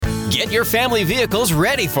Get your family vehicles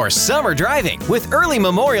ready for summer driving with early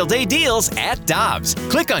Memorial Day deals at Dobbs.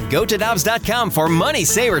 Click on GoToDobbs.com for money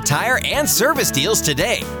saver tire and service deals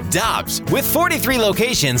today. Dobbs, with 43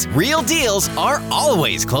 locations, real deals are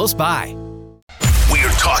always close by. We're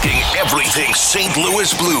talking everything St.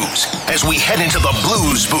 Louis Blues as we head into the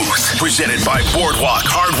Blues Booth. Presented by Boardwalk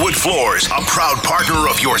Hardwood Floors, a proud partner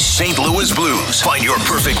of your St. Louis Blues. Find your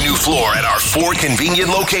perfect new floor at our 4 convenient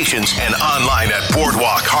locations and online at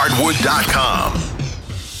boardwalkhardwood.com.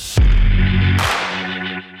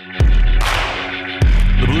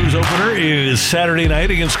 The Blues opener is Saturday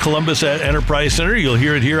night against Columbus at Enterprise Center. You'll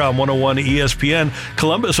hear it here on 101 ESPN.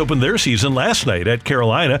 Columbus opened their season last night at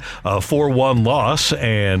Carolina, a 4-1 loss,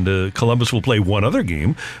 and Columbus will play one other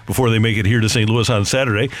game before they make it here to St. Louis on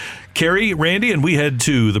Saturday. Carrie, Randy, and we head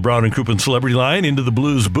to the Brown and Crouppen Celebrity Line into the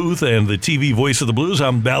Blues booth and the TV voice of the Blues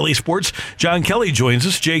on Valley Sports. John Kelly joins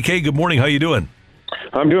us. JK, good morning. How you doing?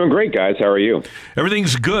 I'm doing great, guys. How are you?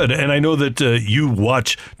 Everything's good, and I know that you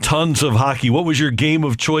watch tons of hockey. What was your game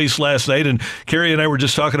of choice last night? And Carrie and I were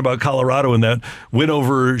just talking about Colorado and that win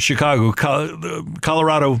over Chicago.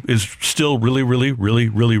 Colorado is still really, really, really,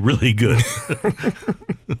 really, really good.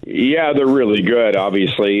 Yeah, they're really good,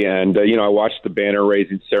 obviously. And, I watched the banner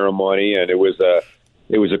raising ceremony, and it was a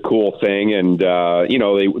cool thing. And,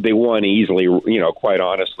 they won easily, quite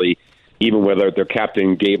honestly, even with their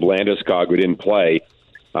captain, Gabe Landeskog, who didn't play.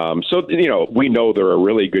 We know they're a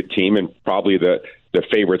really good team and probably the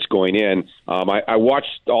favorites going in. I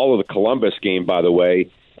watched all of the Columbus game, by the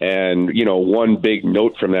way, and, one big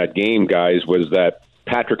note from that game, guys, was that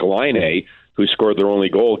Patrick Laine, who scored their only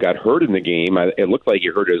goal, got hurt in the game. It looked like he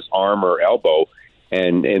hurt his arm or elbow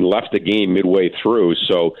and left the game midway through.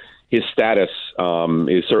 So his status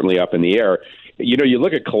is certainly up in the air. You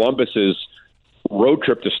look at Columbus's road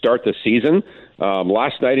trip to start the season,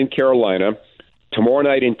 last night in Carolina, tomorrow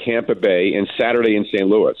night in Tampa Bay, and Saturday in St.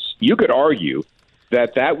 Louis. You could argue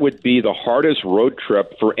that would be the hardest road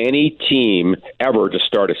trip for any team ever to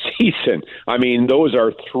start a season. I mean, those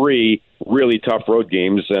are 3 really tough road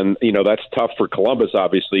games, and, that's tough for Columbus,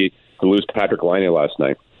 obviously, to lose Patrick Laine last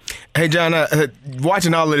night. Hey, John,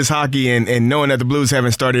 watching all of this hockey and knowing that the Blues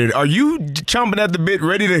haven't started, are you chomping at the bit,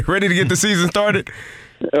 ready to get the season started?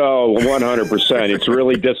 Oh, 100%. It's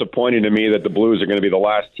really disappointing to me that the Blues are going to be the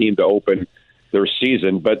last team to open their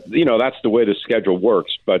season. But, that's the way the schedule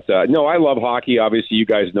works. But, no, I love hockey. Obviously, you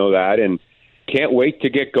guys know that. And can't wait to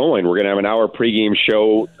get going. We're going to have an hour pregame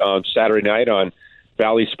show Saturday night on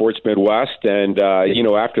Valley Sports Midwest. And,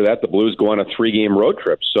 after that, the Blues go on a 3-game road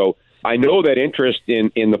trip. So I know that interest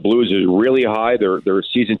in the Blues is really high. Their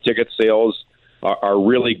season ticket sales are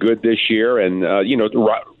really good this year. And,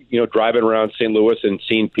 driving around St. Louis and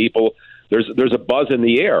seeing people, there's a buzz in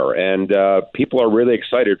the air, and people are really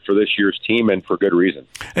excited for this year's team, and for good reason.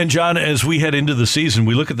 And, John, as we head into the season,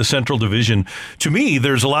 we look at the Central Division. To me,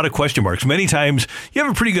 there's a lot of question marks. Many times you have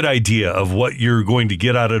a pretty good idea of what you're going to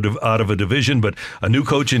get out of a division, but a new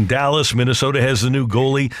coach in Dallas, Minnesota has a new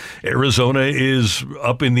goalie, Arizona is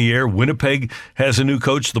up in the air, Winnipeg has a new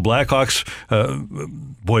coach, the Blackhawks,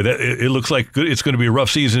 it looks like it's going to be a rough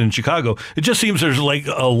season in Chicago. It just seems there's like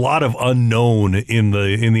a lot of unknown in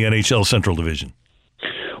the NHL Central Division.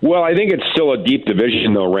 Well, I think it's still a deep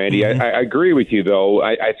division, though, Randy. Mm-hmm. I agree with you, though.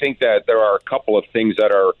 I think that there are a couple of things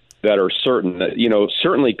that are certain.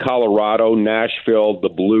 Certainly Colorado, Nashville, the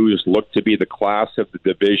Blues look to be the class of the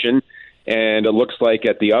division, and it looks like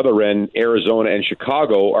at the other end, Arizona and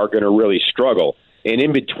Chicago are going to really struggle. And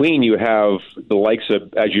in between, you have the likes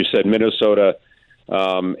of, as you said, Minnesota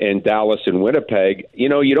and Dallas and Winnipeg. You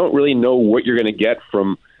don't really know what you're going to get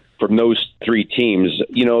from those 3 teams.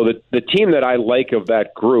 The team that I like of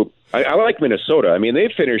that group, I like Minnesota. I mean, they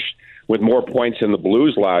finished with more points than the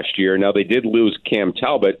Blues last year. Now, they did lose Cam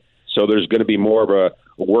Talbot, so there's going to be more of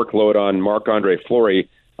a workload on Marc-Andre Fleury.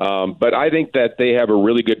 But I think that they have a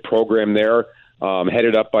really good program there,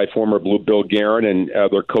 headed up by former Blue Bill Guerin, and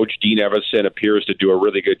their coach, Dean Evison, appears to do a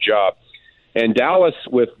really good job. And Dallas,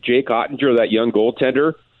 with Jake Ottinger, that young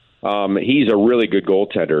goaltender, he's a really good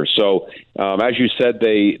goaltender. So, as you said,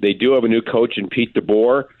 they do have a new coach in Pete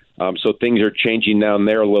DeBoer. So things are changing down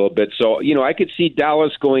there a little bit. So, I could see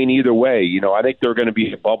Dallas going either way. I think they're going to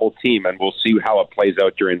be a bubble team, and we'll see how it plays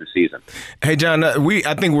out during the season. Hey, John,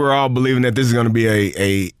 I think we're all believing that this is going to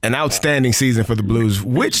be an outstanding season for the Blues.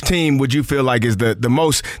 Which team would you feel like is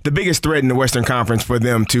the biggest threat in the Western Conference for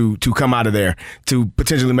them to come out of there, to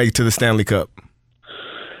potentially make it to the Stanley Cup?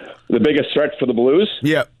 The biggest threat for the Blues?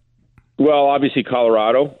 Yeah. Well, obviously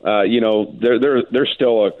Colorado. They're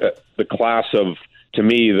still the class of, to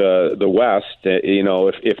me, the West.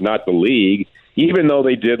 If not the league. Even though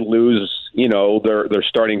they did lose their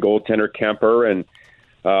starting goaltender Kemper and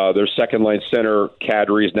their second line center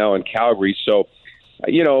Kadri is now in Calgary. So,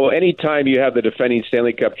 anytime you have the defending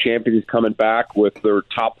Stanley Cup champions coming back with their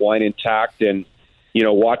top line intact, and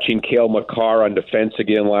watching Cale Makar on defense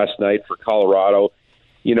again last night for Colorado.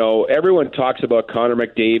 Everyone talks about Connor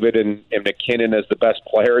McDavid and McKinnon as the best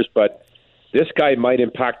players, but this guy might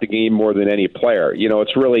impact the game more than any player.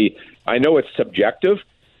 It's really, I know it's subjective,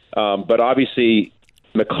 but obviously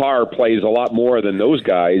Makar plays a lot more than those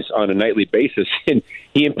guys on a nightly basis, and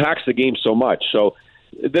he impacts the game so much. So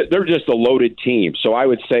they're just a loaded team. So I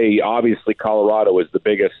would say, obviously, Colorado is the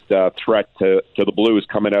biggest threat to the Blues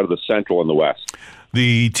coming out of the Central and the West.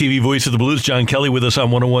 The TV voice of the Blues, John Kelly, with us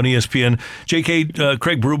on 101 ESPN. JK,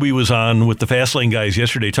 Craig Berube was on with the Fastlane guys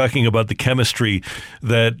yesterday talking about the chemistry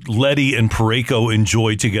that Leddy and Parayko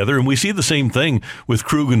enjoy together. And we see the same thing with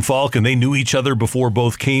Krug and Falk, and they knew each other before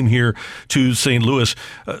both came here to St. Louis.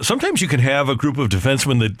 Sometimes you can have a group of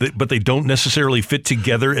defensemen, but they don't necessarily fit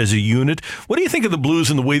together as a unit. What do you think of the Blues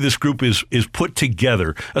and the way this group is put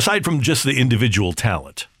together, aside from just the individual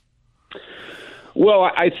talent? Well,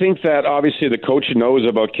 I think that obviously the coach knows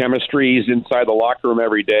about chemistry. He's inside the locker room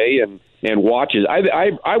every day and watches.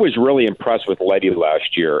 I was really impressed with Leddy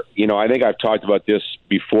last year. I think I've talked about this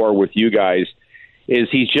before with you guys, is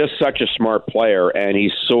he's just such a smart player, and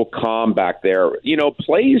he's so calm back there.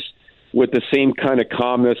 Plays with the same kind of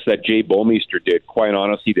calmness that Jay Bouwmeester did, quite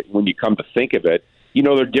honestly, when you come to think of it.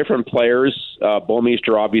 They're different players.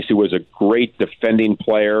 Bouwmeester obviously was a great defending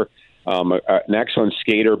player. An excellent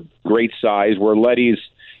skater, great size, where Leddy's,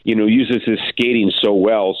 uses his skating so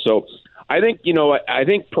well. So I think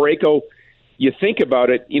Parayko, you think about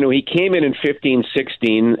it, he came in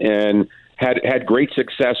 15-16 and had great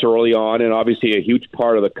success early on, and obviously a huge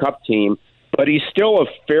part of the Cup team, but he's still a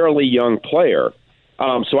fairly young player.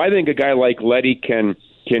 So I think a guy like Leddy can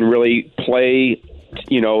really play,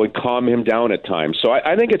 and calm him down at times. So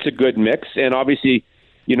I think it's a good mix, and obviously,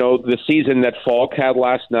 the season that Falk had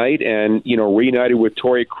last night and, reunited with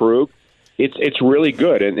Torrey Krug, it's really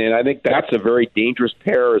good. And I think that's a very dangerous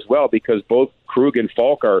pair as well, because both Krug and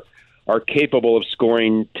Falk are capable of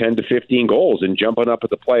scoring 10 to 15 goals and jumping up at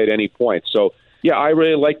the play at any point. So, yeah, I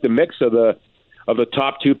really like the mix of the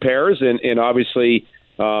top two pairs. And obviously,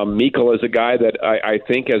 Mikkel is a guy that I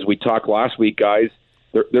think, as we talked last week, guys,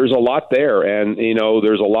 there's a lot there. And,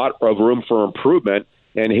 there's a lot of room for improvement.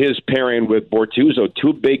 And his pairing with Bortuzzo,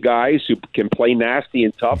 two big guys who can play nasty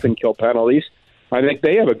and tough and kill penalties, I think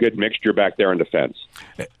they have a good mixture back there in defense.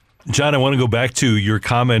 John, I want to go back to your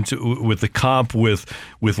comment with the comp with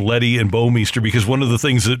Leddy and Bouwmeester, because one of the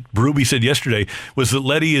things that Berube said yesterday was that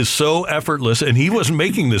Leddy is so effortless, and he wasn't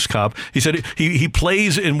making this comp. He said he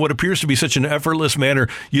plays in what appears to be such an effortless manner.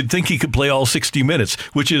 You'd think he could play all 60 minutes,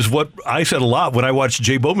 which is what I said a lot when I watched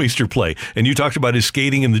Jay Bouwmeester play. And you talked about his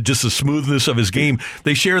skating and just the smoothness of his game.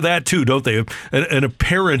 They share that too, don't they? An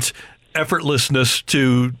apparent effortlessness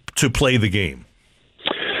to play the game.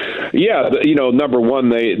 Yeah, number one,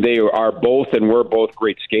 they are both, and we're both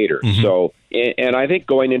great skaters. Mm-hmm. So, and I think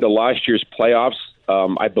going into last year's playoffs,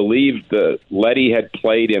 I believe the Leddy had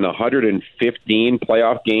played in 115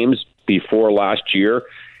 playoff games before last year,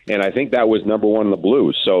 and I think that was number one in the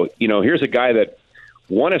Blues. So, here's a guy that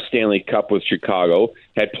won a Stanley Cup with Chicago,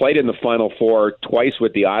 had played in the Final Four twice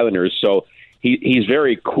with the Islanders, so he's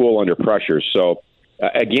very cool under pressure. So,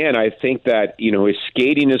 again, I think that, his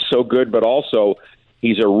skating is so good, but also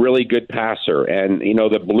he's a really good passer. And,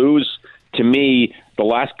 the Blues, to me, the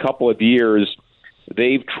last couple of years,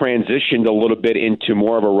 they've transitioned a little bit into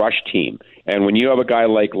more of a rush team. And when you have a guy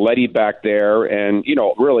like Leddy back there and,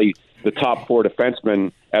 really the top four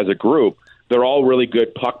defensemen as a group, they're all really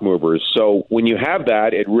good puck movers. So when you have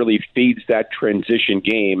that, it really feeds that transition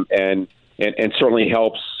game and certainly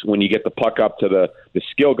helps when you get the puck up to the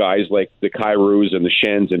skill guys like the Kyrous and the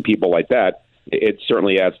Shens and people like that. It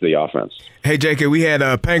certainly adds to the offense. Hey, JK, we had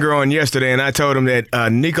Panger on yesterday, and I told him that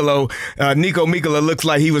Niko Mikkola looks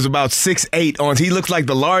like he was about 6'8". He looks like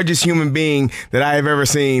the largest human being that I have ever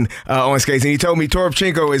seen on skates. And he told me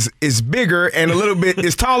Toropchenko is bigger and a little bit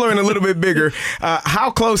is taller and a little bit bigger.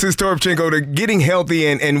 How close is Toropchenko to getting healthy,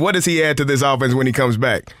 and what does he add to this offense when he comes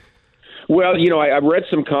back? Well, I read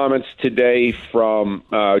some comments today from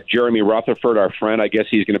Jeremy Rutherford, our friend. I guess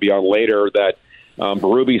he's going to be on later, that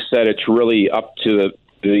Berube said it's really up to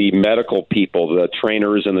the medical people, the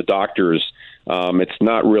trainers and the doctors. It's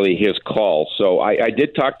not really his call. So I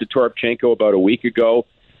did talk to Toropchenko about a week ago,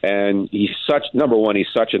 and he's such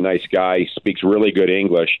a nice guy. He speaks really good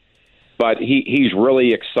English. But he's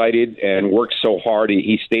really excited and worked so hard.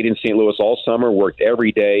 He stayed in St. Louis all summer, worked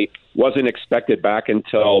every day, wasn't expected back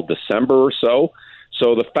until December or so.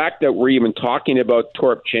 So the fact that we're even talking about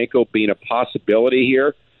Toropchenko being a possibility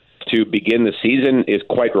here to begin the season is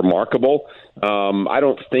quite remarkable. I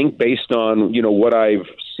don't think, based on what I've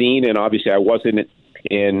seen, and obviously I wasn't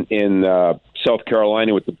in South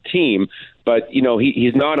Carolina with the team, but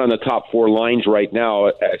he's not on the top 4 lines right now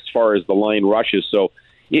as far as the line rushes. So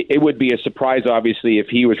it would be a surprise, obviously, if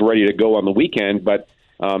he was ready to go on the weekend. But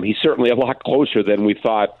he's certainly a lot closer than we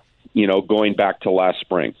thought, going back to last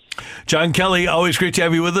spring. John Kelly, always great to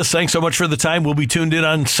have you with us. Thanks so much for the time. We'll be tuned in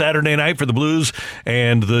on Saturday night for the Blues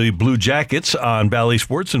and the Blue Jackets on Bally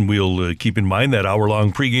Sports, and we'll keep in mind that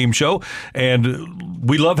hour-long pregame show. And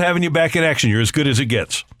we love having you back in action. You're as good as it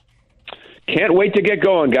gets. Can't wait to get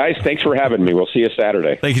going, guys. Thanks for having me. We'll see you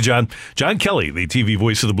Saturday. Thank you, John. John Kelly, the TV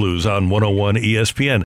voice of the Blues on 101 ESPN.